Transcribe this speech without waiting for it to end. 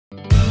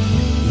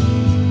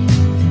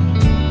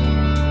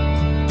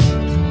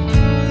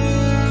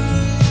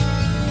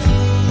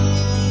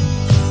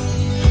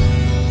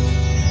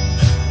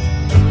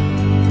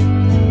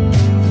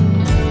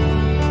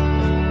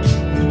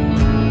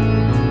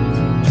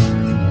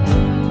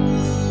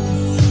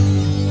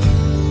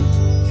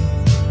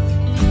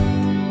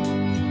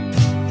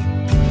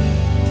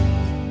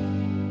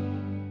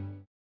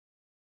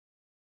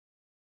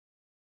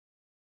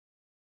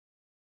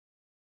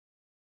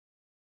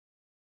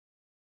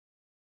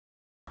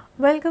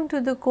Welcome to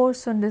the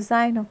course on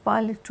design of power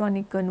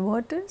electronic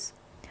converters.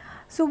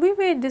 So, we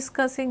were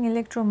discussing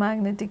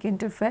electromagnetic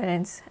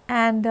interference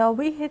and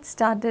we had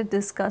started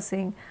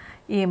discussing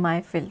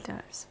EMI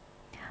filters.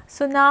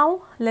 So,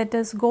 now let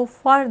us go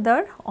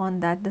further on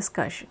that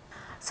discussion.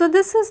 So,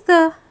 this is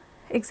the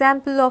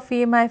example of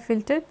EMI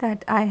filter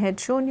that I had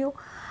shown you,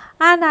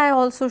 and I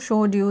also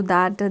showed you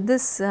that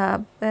this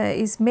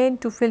is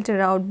meant to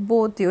filter out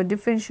both your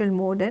differential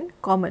mode and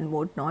common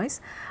mode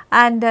noise,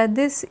 and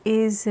this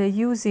is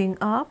using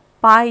a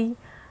pi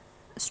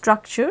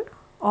structure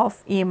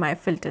of EMI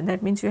filter.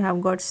 That means you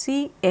have got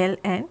C, L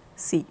and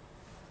C.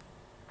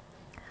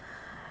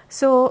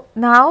 So,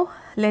 now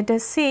let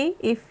us see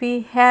if we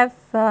have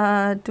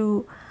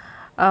to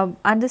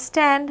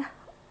understand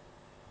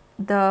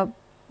the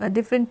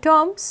different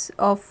terms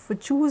of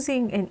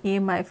choosing an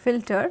EMI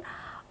filter,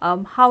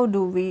 how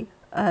do we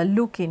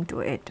look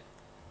into it.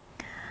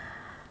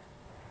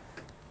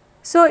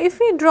 So, if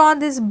we draw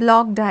this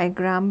block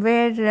diagram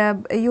where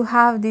you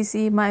have this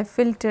EMI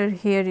filter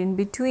here in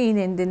between,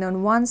 and then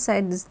on one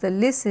side is the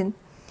listen,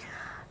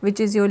 which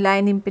is your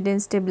line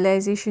impedance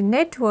stabilization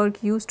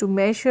network used to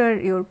measure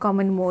your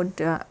common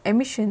mode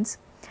emissions,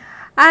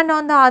 and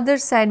on the other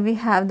side we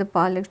have the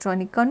power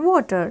electronic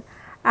converter,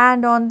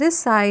 and on this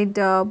side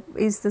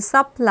is the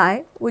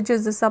supply, which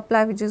is the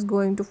supply which is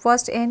going to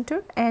first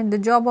enter, and the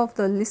job of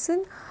the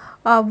listen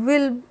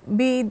will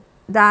be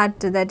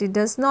that it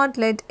does not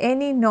let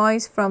any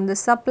noise from the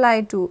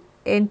supply to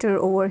enter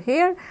over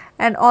here,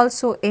 and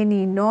also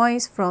any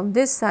noise from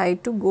this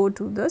side to go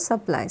to the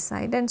supply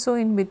side, and so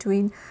in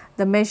between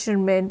the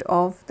measurement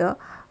of the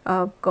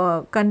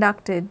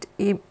conducted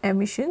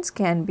emissions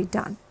can be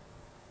done.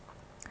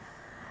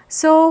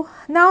 So,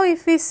 now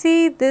if we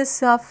see this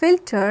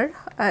filter,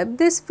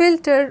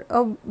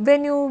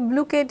 when you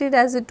look at it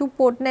as a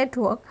two-port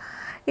network,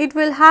 it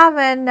will have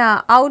an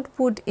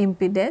output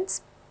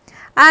impedance,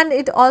 and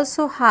it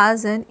also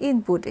has an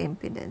input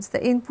impedance.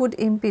 The input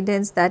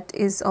impedance that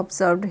is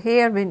observed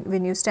here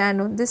when you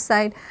stand on this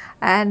side,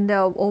 and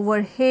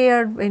over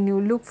here when you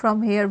look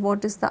from here,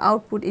 what is the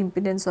output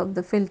impedance of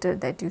the filter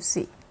that you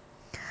see.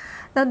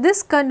 Now,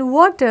 this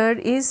converter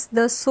is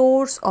the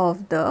source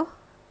of the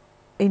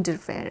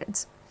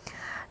interference.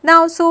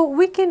 Now, so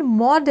we can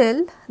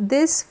model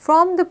this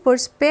from the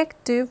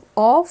perspective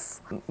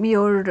of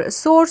your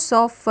source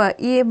of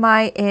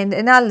EMI and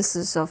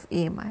analysis of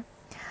EMI.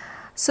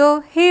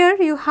 So, here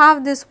you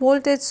have this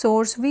voltage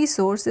source V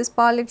source. This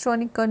power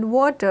electronic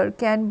converter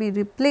can be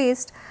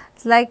replaced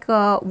like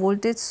a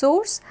voltage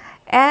source,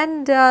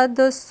 and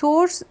the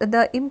source,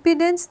 the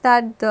impedance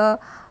that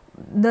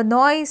the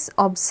noise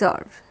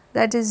observed,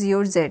 that is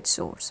your Z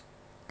source.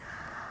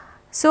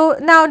 So,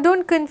 now do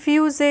not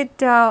confuse it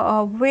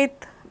with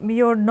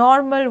your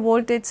normal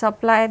voltage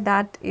supply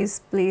that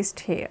is placed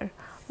here.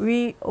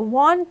 We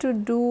want to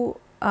do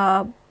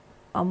a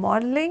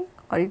modeling,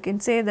 or you can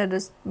say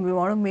that we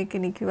want to make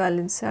an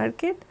equivalent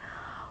circuit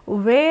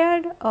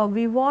where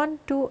we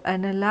want to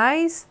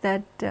analyze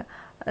that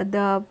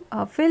the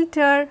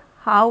filter,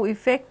 how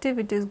effective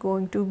it is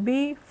going to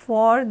be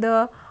for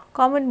the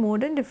common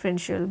mode and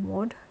differential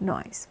mode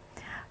noise.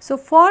 So,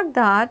 for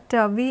that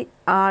we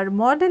are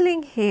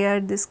modeling here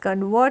this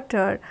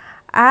converter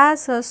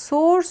as a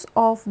source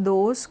of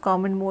those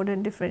common mode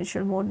and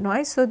differential mode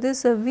noise. So,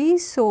 this V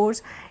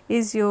source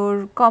is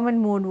your common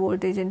mode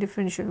voltage and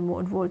differential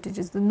mode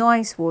voltages, the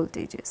noise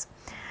voltages.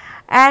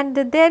 And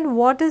then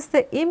what is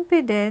the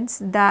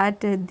impedance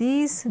that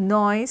these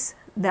noise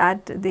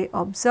that they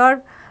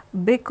observe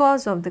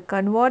because of the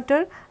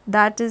converter,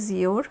 that is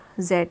your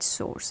Z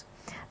source.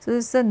 So,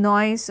 this is the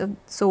noise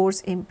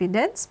source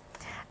impedance.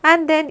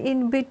 And then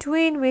in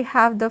between we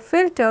have the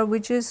filter,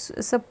 which is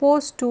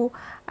supposed to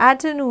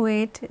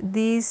attenuate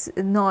these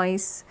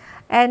noise,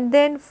 and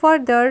then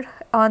further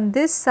on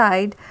this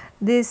side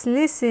this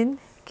listen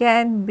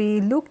can be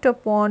looked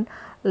upon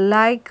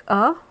like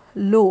a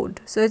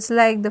load. So, it is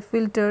like the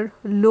filter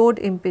load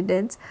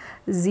impedance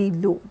Z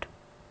load,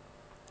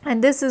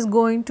 and this is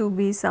going to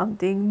be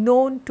something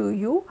known to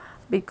you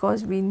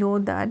because we know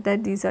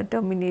that these are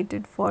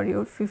terminated for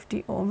your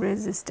 50 ohm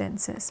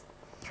resistances.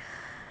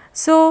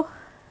 So,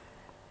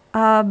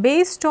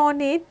 based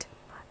on it,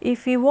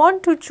 if we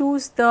want to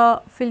choose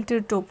the filter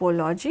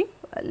topology,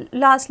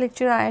 last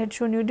lecture I had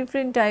shown you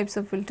different types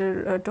of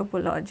filter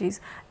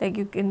topologies, like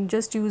you can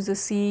just use a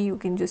C, you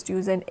can just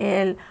use an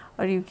L,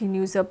 or you can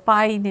use a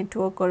pi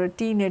network or a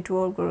T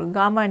network or a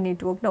gamma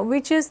network. Now,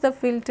 which is the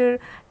filter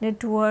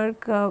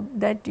network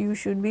that you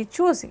should be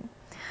choosing?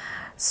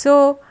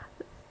 So,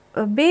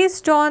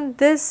 based on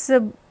this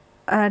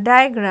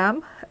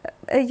diagram,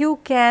 you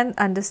can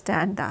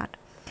understand that.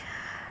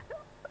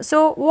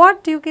 So,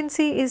 what you can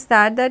see is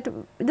that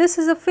this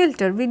is a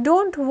filter. We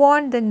do not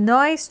want the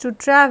noise to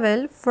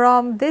travel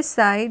from this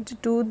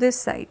side to this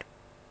side,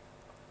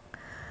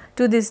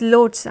 to this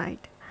load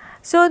side.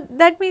 So,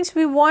 that means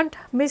we want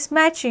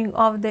mismatching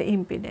of the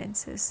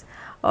impedances.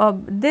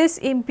 This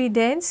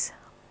impedance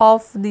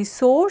of the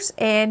source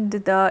and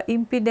the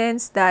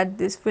impedance that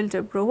this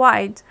filter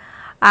provides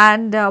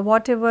and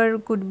whatever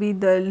could be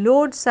the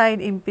load side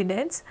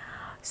impedance.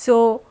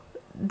 So,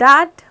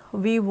 that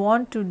we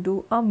want to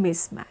do a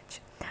mismatch.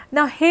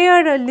 Now,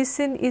 here a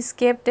listen is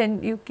kept,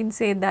 and you can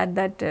say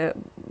that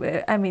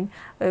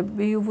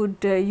you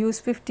would use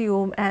 50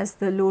 ohm as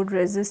the load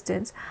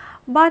resistance,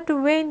 but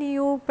when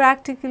you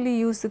practically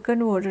use the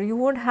converter, you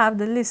will not have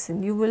the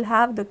listen, you will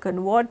have the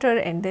converter,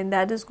 and then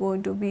that is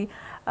going to be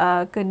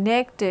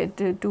connected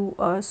to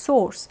a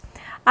source.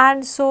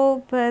 And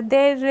so,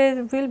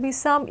 there will be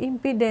some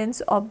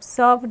impedance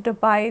observed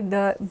by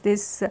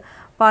this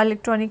power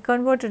electronic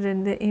converter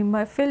in the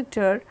EMI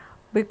filter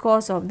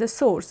because of the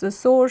source. The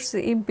source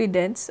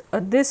impedance,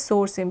 this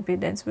source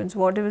impedance means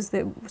whatever is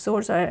the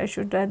source, I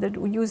should rather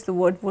use the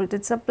word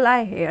voltage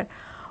supply here,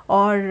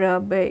 or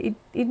it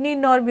need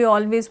not be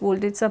always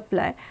voltage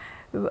supply.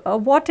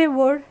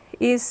 Whatever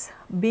is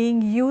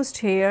being used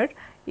here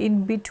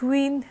in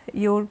between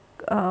your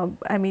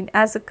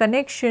as a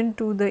connection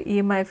to the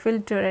EMI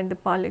filter and the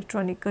power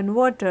electronic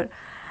converter,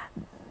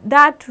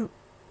 that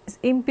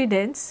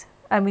impedance,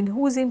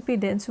 whose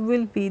impedance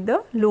will be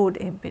the load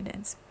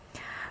impedance.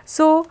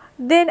 So,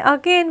 then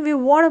again we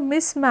want a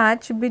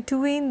mismatch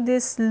between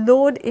this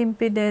load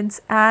impedance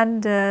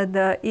and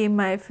the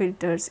EMI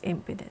filter's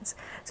impedance.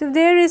 So, if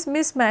there is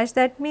mismatch,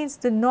 that means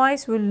the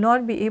noise will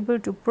not be able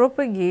to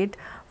propagate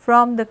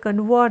from the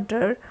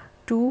converter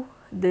to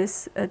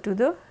this to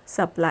the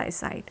supply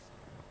side.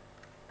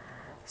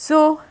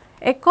 So,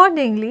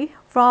 accordingly,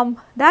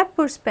 from that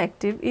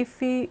perspective,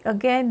 if we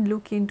again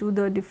look into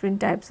the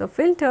different types of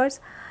filters,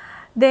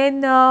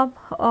 then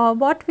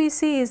what we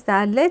see is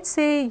that, let us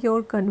say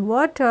your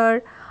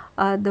converter,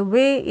 the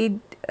way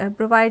it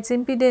provides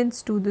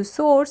impedance to the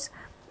source,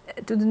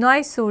 to the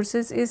noise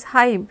sources, is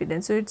high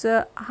impedance. So, it is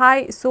a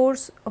high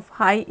source of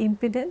high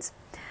impedance,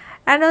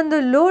 and on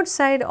the load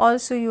side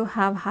also you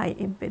have high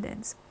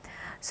impedance.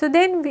 So,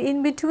 then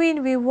in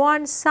between we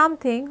want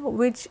something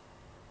which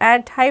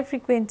at high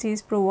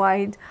frequencies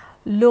provide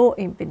low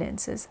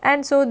impedances,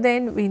 and so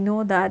then we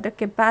know that a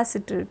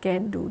capacitor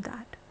can do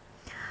that.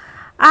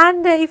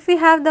 And if we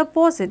have the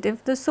opposite,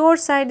 if the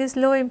source side is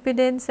low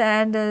impedance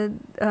and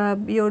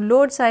your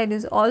load side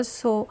is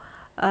also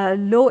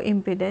low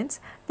impedance,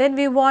 then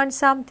we want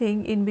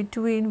something in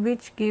between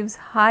which gives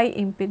high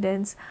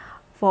impedance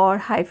for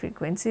high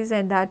frequencies,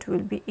 and that will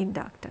be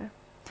inductor.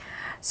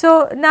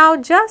 So, now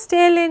just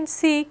L and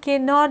C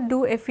cannot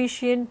do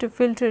efficient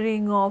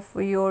filtering of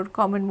your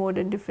common mode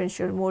and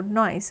differential mode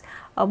noise.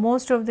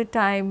 Most of the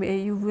time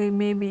you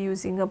may be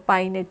using a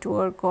pi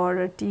network or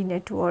a T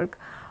network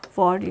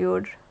for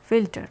your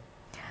filter.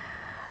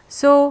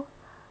 So,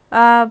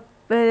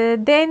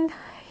 then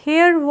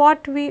here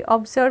what we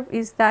observe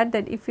is that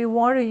if you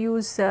want to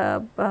use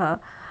the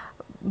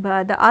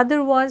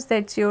other ones,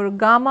 that is your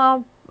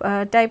gamma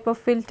type of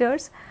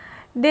filters,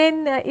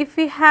 then if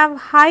we have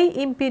high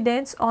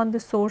impedance on the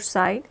source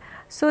side,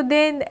 so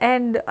then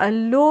and a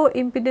low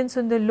impedance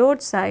on the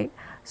load side,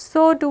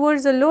 so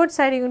towards the load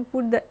side you can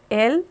put the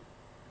L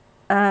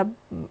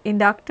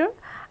inductor,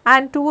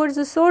 and towards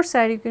the source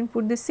side you can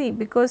put the C,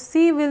 because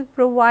C will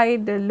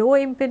provide low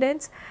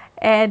impedance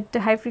at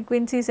high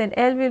frequencies and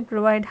L will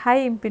provide high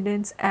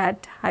impedance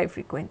at high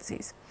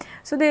frequencies.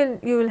 So, then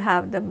you will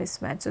have the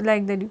mismatch. So,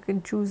 like that you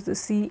can choose the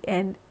C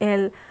and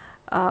L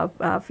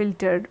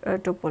filter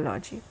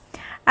topology.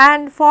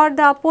 And for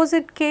the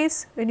opposite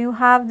case, when you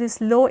have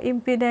this low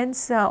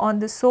impedance on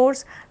the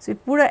source, so you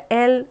put a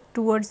L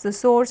towards the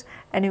source,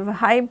 and you have a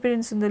high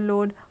impedance on the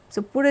load,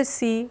 so put a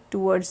C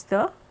towards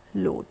the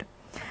load.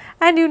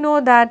 And you know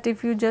that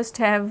if you just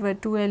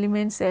have two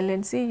elements L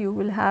and C, you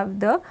will have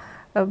the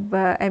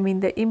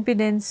the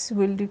impedance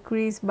will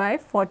decrease by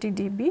 40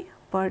 dB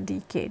per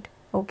decade.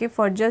 Okay,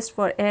 for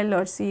L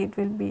or C it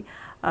will be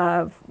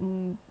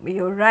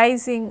your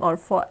rising or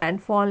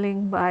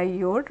falling by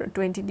your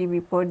 20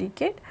 dB per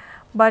decade,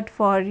 but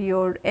for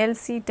your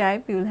LC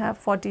type you will have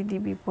 40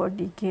 dB per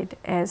decade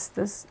as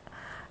this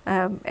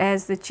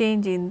as the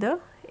change in the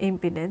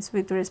impedance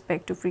with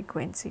respect to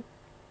frequency.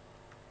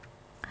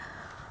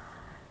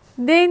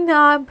 Then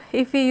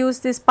if we use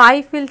this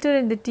pi filter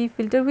and the T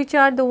filter, which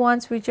are the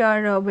ones which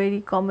are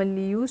very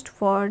commonly used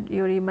for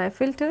your EMI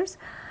filters.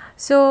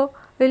 So,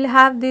 we will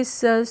have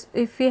this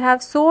if we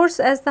have source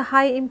as the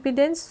high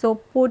impedance, so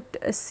put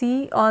a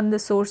C on the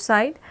source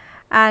side,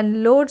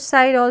 and load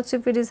side also,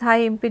 if it is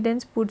high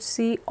impedance, put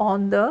C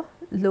on the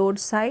load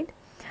side,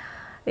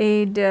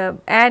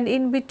 and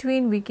in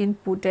between we can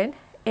put an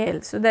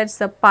L. So, that is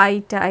the pi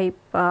type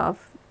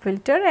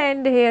filter,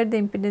 and here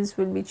the impedance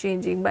will be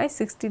changing by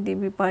 60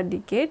 dB per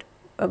decade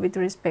with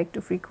respect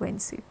to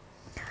frequency.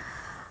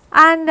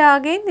 And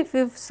again,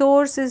 if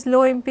source is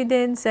low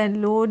impedance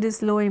and load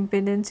is low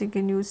impedance, you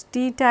can use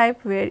T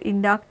type, where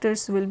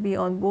inductors will be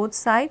on both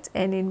sides,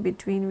 and in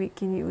between we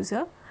can use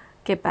a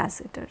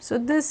capacitor. So,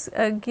 this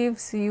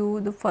gives you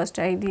the first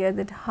idea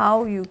that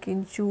how you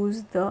can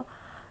choose the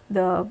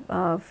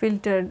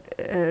filter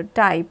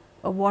type,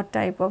 what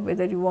type of,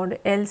 whether you want a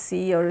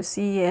LC or a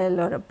CL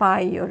or a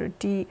pi or a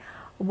T,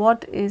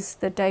 what is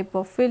the type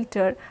of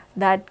filter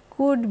that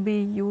could be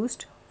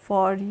used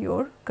for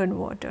your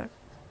converter.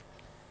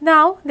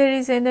 Now, there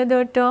is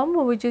another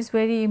term which is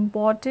very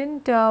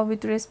important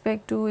with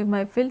respect to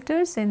EMI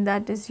filters, and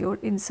that is your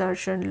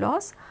insertion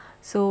loss.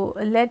 So,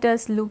 let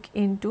us look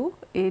into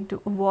it,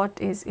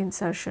 what is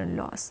insertion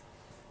loss.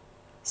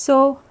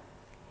 So,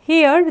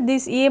 here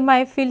this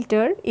EMI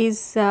filter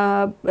is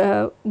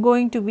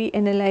going to be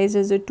analyzed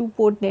as a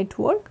two-port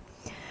network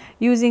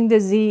using the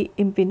Z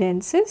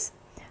impedances.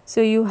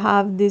 So, you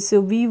have this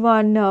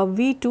V1,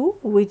 V2,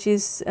 which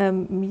is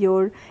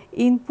your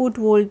input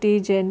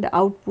voltage and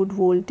output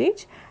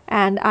voltage,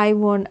 and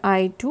I1,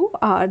 I2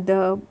 are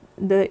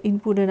the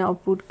input and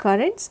output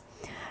currents.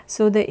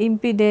 So, the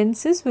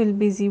impedances will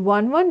be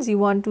Z11,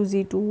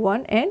 Z12,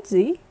 Z21 and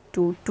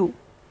Z22.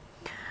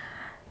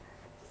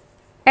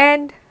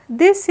 And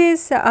this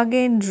is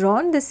again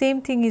drawn, the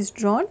same thing is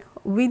drawn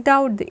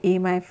without the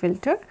EMI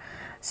filter.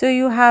 So,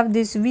 you have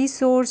this V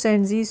source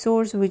and Z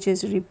source which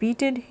is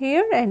repeated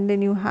here, and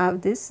then you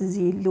have this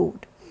Z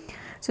load.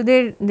 So,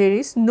 there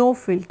is no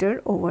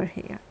filter over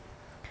here.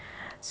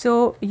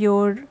 So,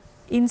 your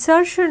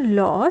insertion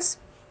loss,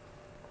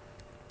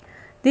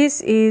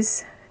 this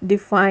is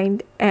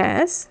defined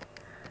as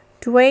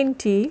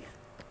 20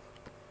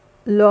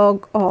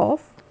 log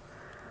of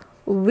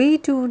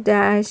V2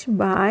 dash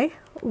by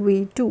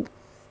V2.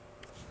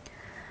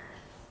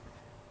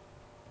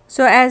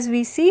 So, as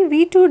we see,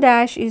 V2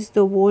 dash is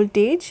the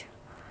voltage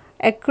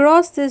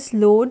across this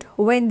load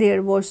when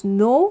there was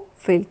no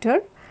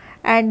filter,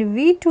 and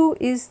V2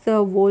 is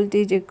the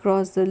voltage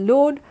across the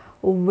load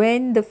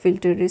when the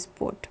filter is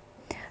put.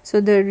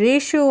 So, the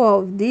ratio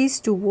of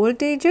these two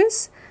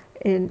voltages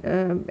and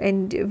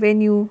when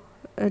you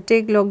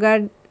take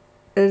logarithm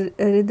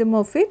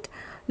of it,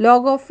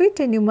 log of it,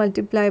 and you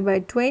multiply by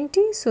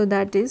 20, so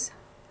that is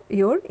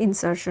your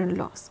insertion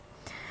loss.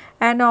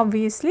 And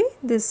obviously,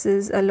 this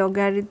is a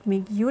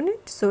logarithmic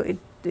unit, so it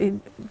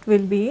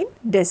will be in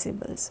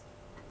decibels.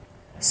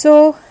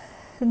 So,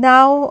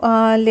 now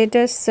let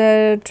us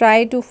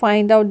try to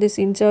find out this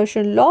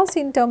insertion loss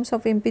in terms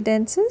of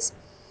impedances.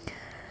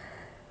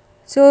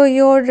 So,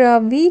 your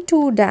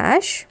V2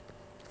 dash,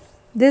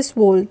 this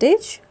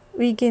voltage,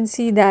 we can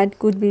see that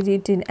could be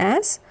written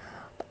as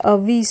a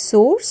V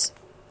source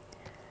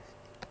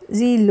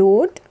Z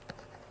load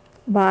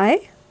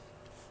by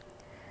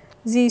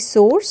Z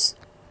source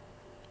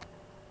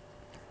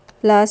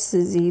plus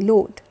Z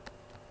load.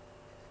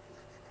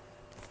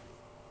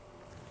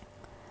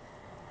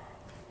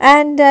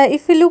 And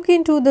if we look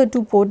into the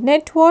two-port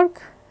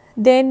network,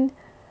 then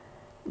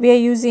we are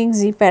using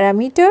Z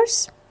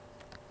parameters,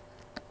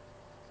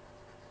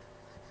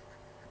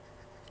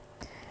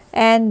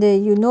 and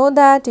you know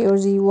that your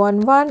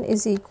Z11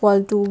 is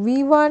equal to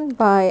V1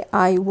 by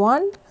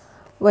I1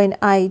 when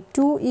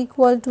I2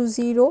 equal to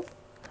 0,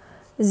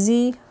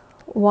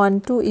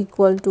 Z12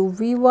 equal to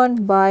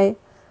V1 by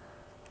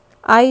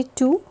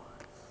I2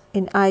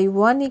 in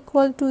I1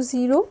 equal to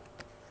 0,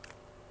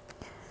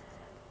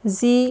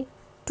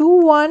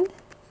 Z21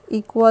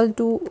 equal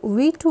to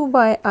V2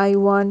 by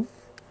I1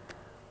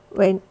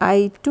 when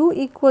I2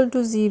 equal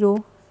to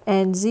 0,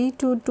 and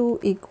Z22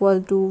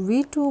 equal to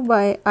V2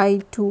 by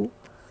I2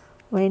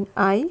 when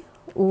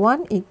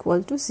I1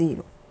 equal to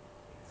 0.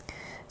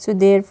 So,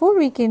 therefore,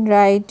 we can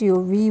write your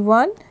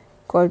V1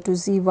 equal to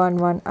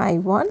Z11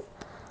 I1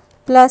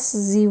 plus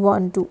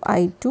Z12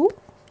 I2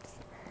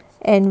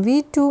 and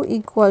V2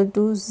 equal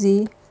to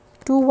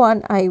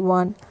Z21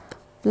 I1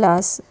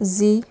 plus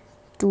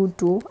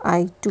Z22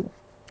 I2.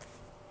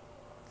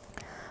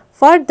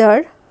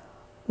 Further,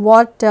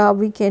 what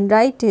we can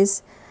write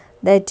is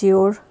that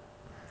your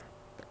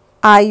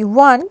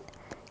I1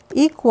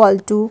 equal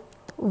to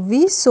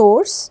V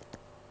source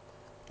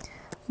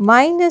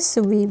minus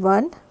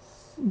V1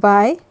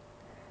 by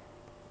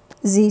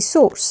Z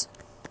source.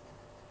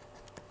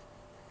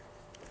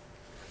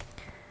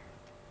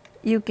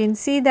 You can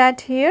see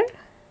that here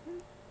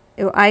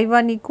your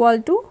I1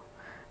 equal to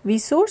V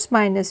source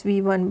minus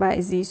V1 by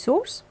Z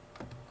source,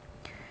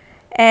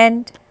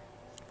 and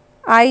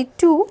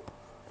I2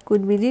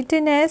 could be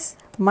written as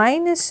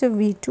minus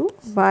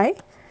V2 by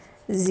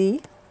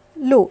Z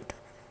load.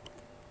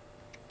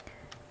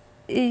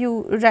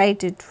 You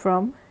write it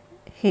from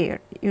here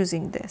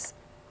using this.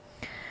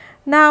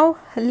 Now,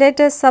 let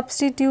us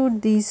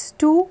substitute these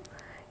two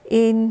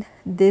in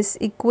these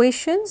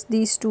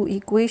two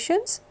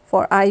equations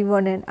for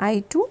I1 and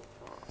I2.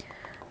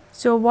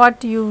 So,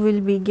 what you will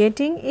be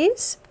getting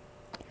is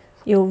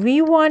your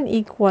V1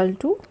 equal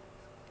to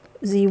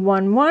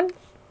Z11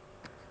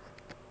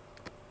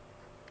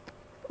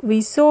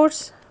 V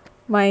source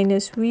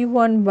minus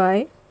V1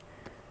 by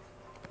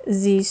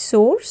Z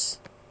source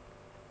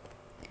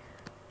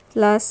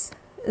plus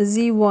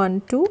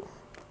Z12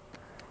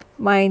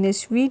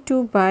 minus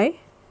V2 by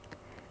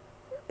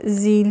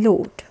Z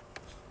load,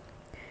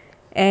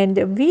 and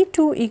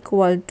V2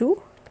 equal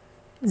to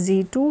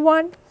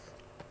Z21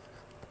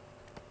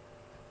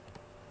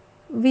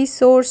 V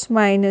source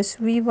minus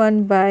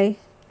V1 by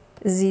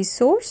Z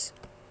source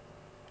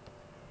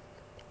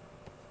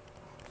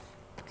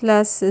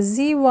plus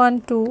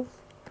Z12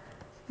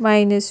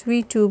 minus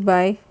V2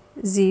 by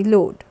Z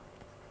load.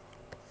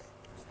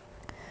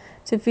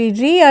 So, if we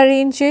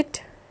rearrange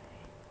it,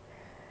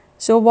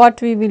 so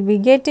what we will be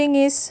getting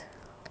is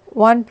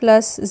 1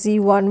 plus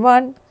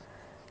Z11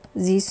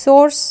 Z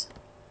source,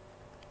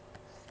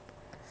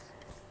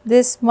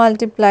 this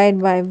multiplied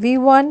by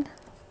V1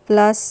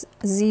 plus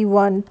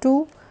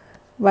Z12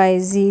 by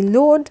Z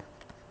load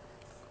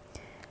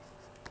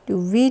to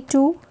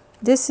V2,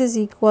 this is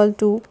equal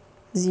to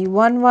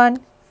Z11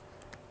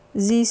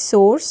 Z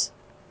source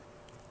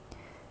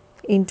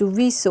into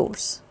V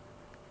source,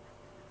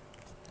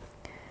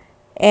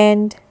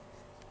 and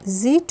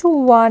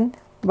Z21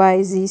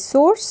 by Z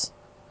source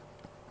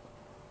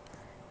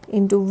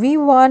into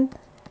V1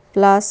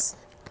 plus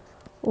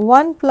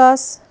 1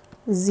 plus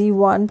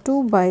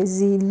Z12 by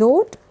Z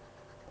load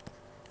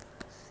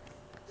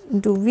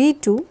into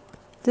V2,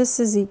 this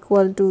is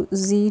equal to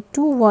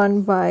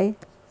Z21 by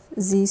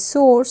Z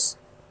source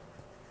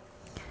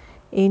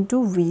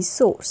into V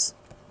source.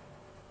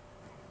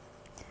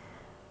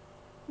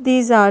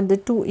 These are the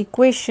two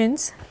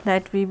equations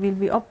that we will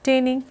be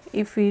obtaining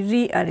if we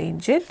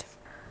rearrange it.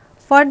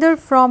 Further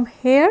from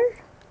here,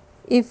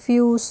 if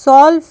you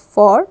solve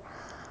for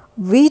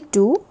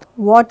V2,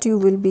 what you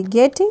will be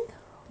getting?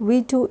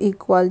 V2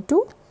 equal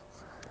to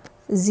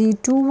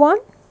Z21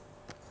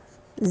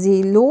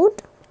 Z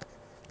load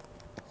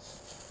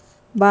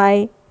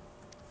by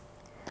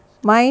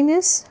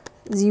minus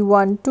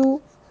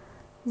Z12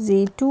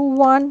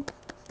 Z21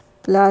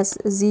 plus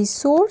Z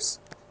source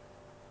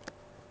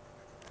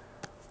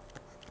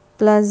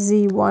plus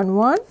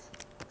Z11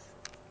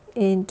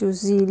 into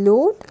Z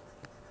load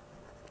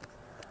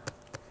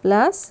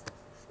plus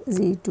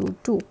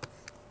Z22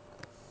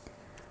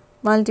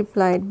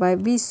 multiplied by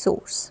V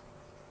source.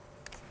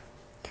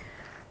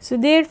 So,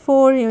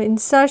 therefore, your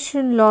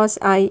insertion loss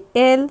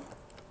IL,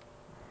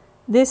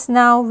 this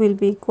now will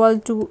be equal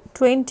to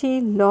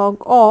 20 log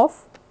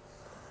of,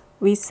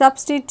 we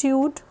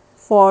substitute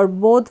for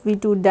both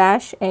V2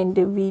 dash and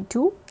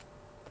V2.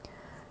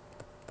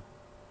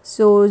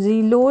 So,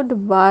 Z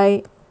load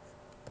by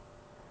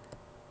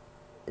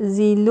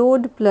Z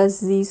load plus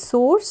Z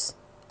source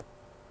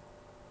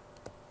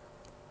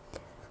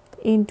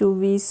into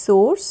V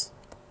source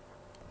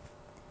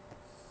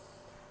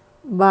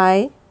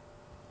by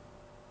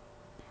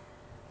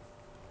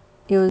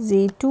your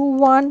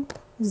Z21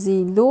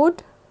 Z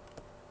load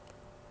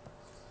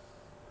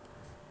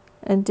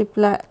and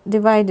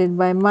divided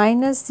by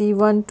minus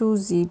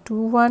Z12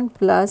 Z21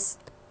 plus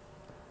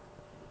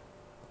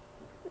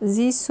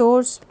Z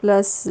source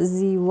plus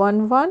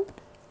Z11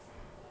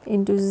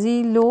 into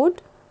Z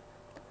load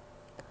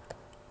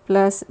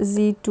plus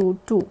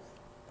Z22.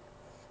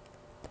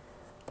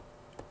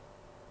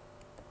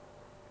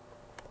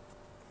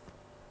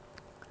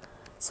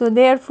 So,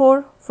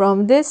 therefore,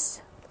 from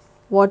this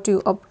what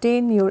you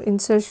obtain your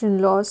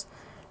insertion loss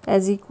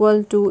as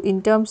equal to,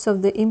 in terms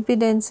of the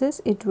impedances,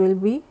 it will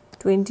be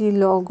 20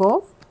 log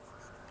of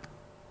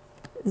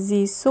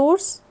Z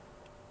source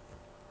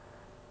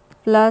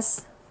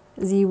plus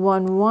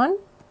Z11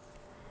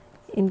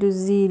 into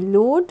Z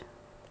load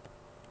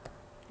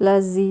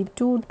plus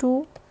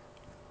Z22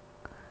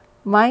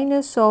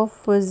 minus of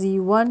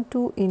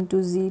Z12 into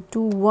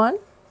Z21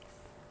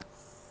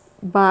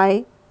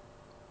 by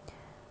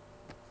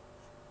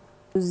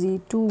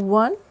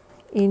Z21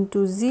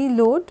 into Z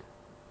load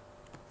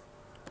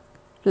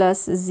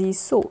plus Z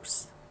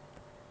source.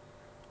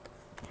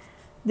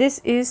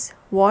 This is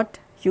what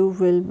you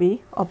will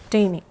be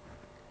obtaining.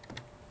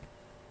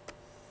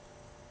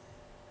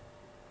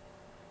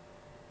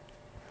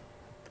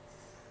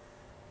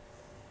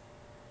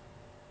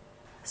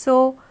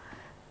 So,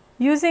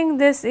 using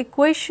this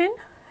equation,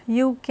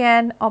 you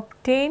can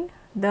obtain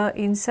the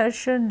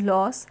insertion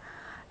loss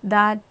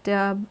that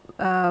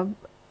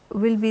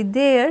will be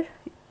there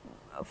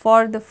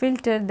for the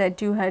filter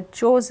that you had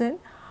chosen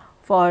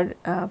for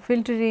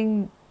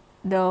filtering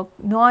the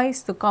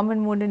noise, the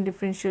common mode and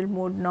differential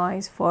mode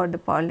noise for the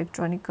power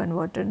electronic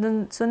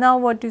converter. So, now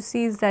what you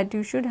see is that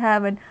you should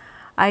have an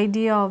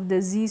idea of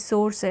the Z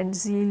source and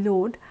Z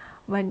load,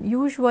 when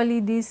usually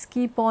these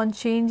keep on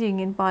changing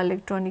in power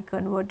electronic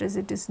converters,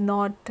 it is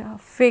not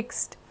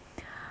fixed,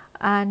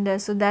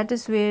 and so that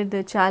is where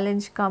the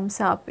challenge comes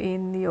up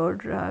in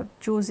your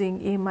choosing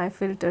EMI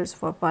filters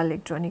for power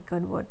electronic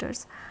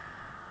converters.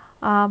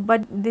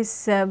 But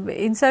this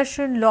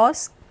insertion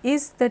loss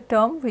is the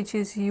term which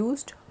is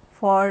used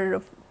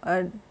for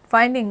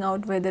finding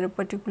out whether a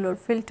particular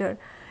filter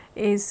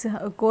is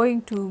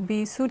going to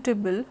be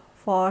suitable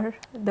for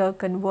the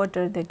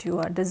converter that you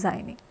are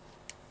designing.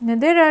 Now,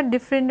 there are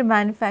different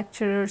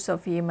manufacturers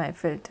of EMI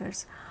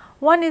filters.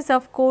 One is,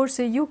 of course,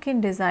 you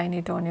can design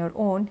it on your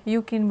own.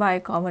 You can buy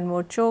common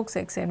mode chokes,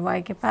 X and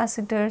Y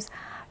capacitors,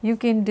 you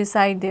can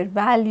decide their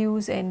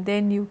values, and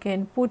then you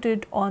can put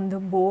it on the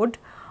board,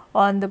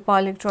 on the power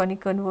electronic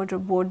converter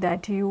board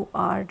that you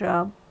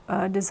are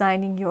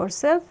designing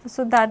yourself.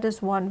 So, that is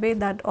one way.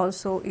 That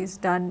also is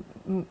done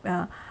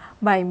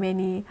by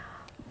many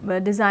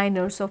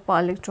designers of power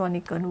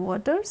electronic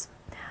converters.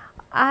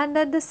 and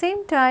at the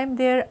same time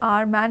there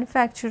are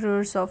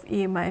manufacturers of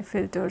EMI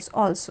filters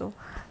also.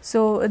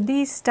 So,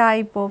 these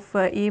type of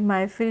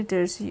EMI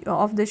filters,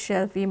 off the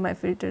shelf EMI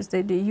filters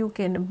that you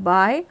can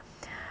buy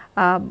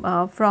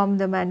from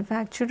the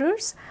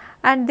manufacturers,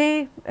 and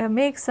they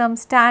make some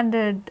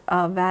standard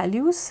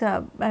values.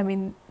 I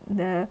mean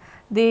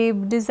they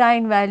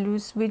design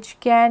values which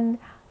can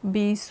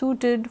be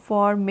suited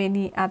for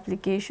many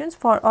applications,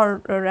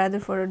 or rather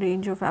for a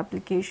range of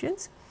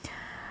applications.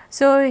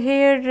 So,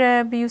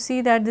 here you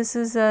see that this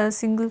is a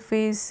single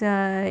phase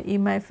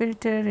EMI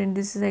filter, and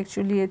this is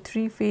actually a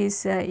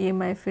 3-phase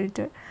EMI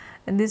filter,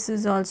 and this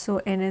is also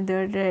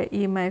another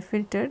EMI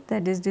filter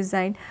that is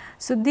designed.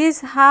 So,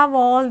 these have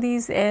all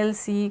these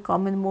LC,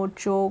 common mode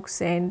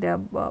chokes, and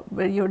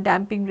your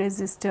damping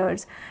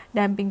resistors,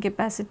 damping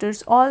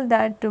capacitors, all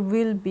that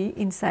will be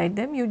inside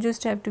them. You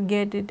just have to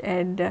get it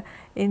and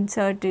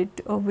insert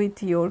it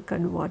with your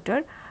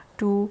converter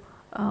to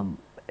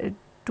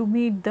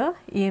meet the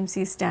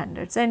EMC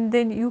standards, and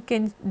then you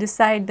can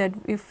decide that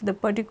if the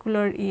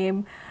particular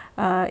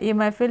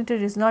EMI filter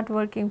is not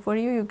working for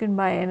you, you can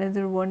buy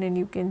another one, and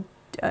you can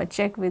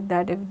check with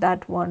that if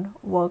that one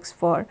works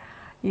for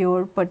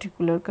your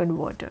particular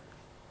converter.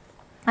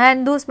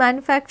 And those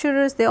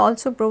manufacturers, they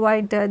also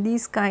provide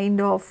these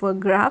kind of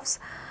graphs.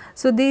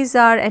 So, these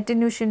are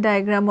attenuation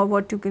diagram, or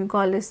what you can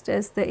call as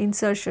the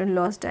insertion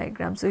loss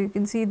diagram. So, you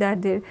can see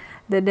that the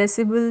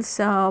decibels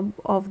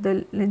of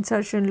the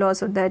insertion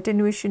loss or the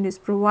attenuation is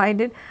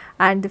provided,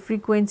 and the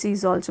frequency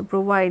is also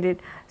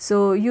provided.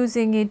 So,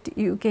 using it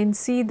you can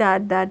see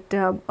that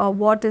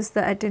what is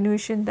the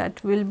attenuation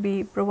that will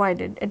be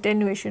provided,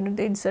 attenuation of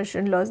the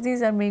insertion loss.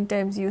 These are many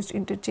times used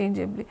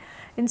interchangeably.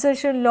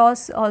 Insertion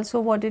loss, also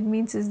what it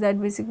means is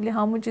that basically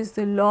how much is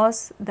the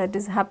loss that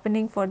is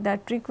happening for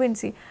that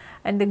frequency,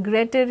 and the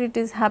greater it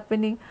is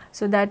happening,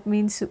 so that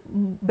means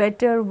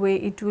better way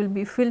it will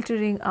be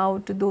filtering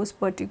out those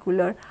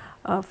particular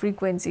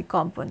frequency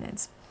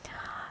components.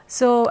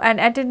 So, and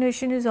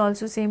attenuation is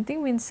also same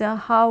thing, means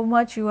how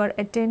much you are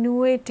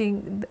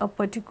attenuating a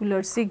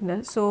particular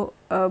signal. So,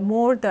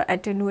 more the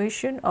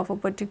attenuation of a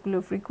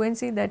particular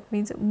frequency, that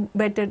means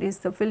better is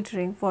the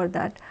filtering for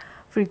that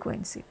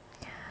frequency.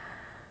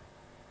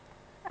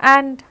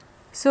 And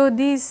so,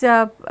 these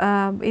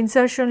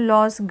insertion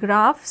loss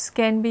graphs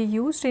can be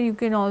used, and you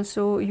can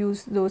also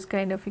use those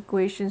kind of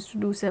equations to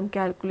do some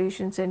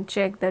calculations and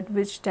check that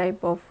which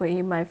type of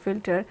EMI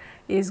filter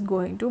is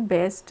going to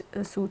best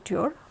suit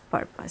your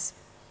purpose.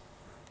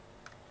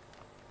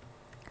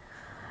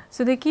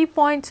 So, the key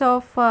points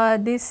of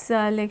this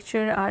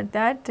lecture are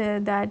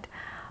that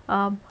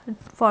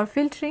for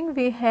filtering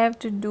we have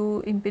to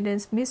do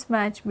impedance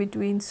mismatch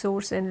between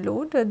source and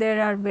load.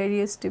 There are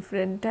various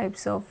different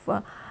types of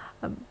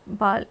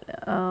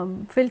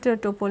filter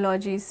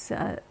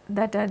topologies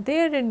that are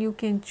there, and you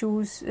can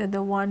choose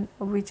the one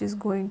which is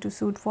going to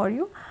suit for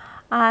you.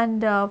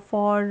 And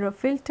for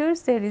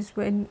filters there is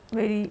one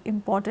very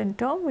important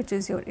term which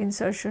is your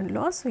insertion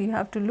loss. So, you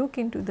have to look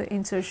into the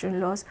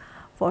insertion loss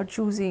for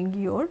choosing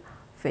your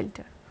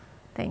filter.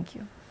 Thank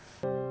you.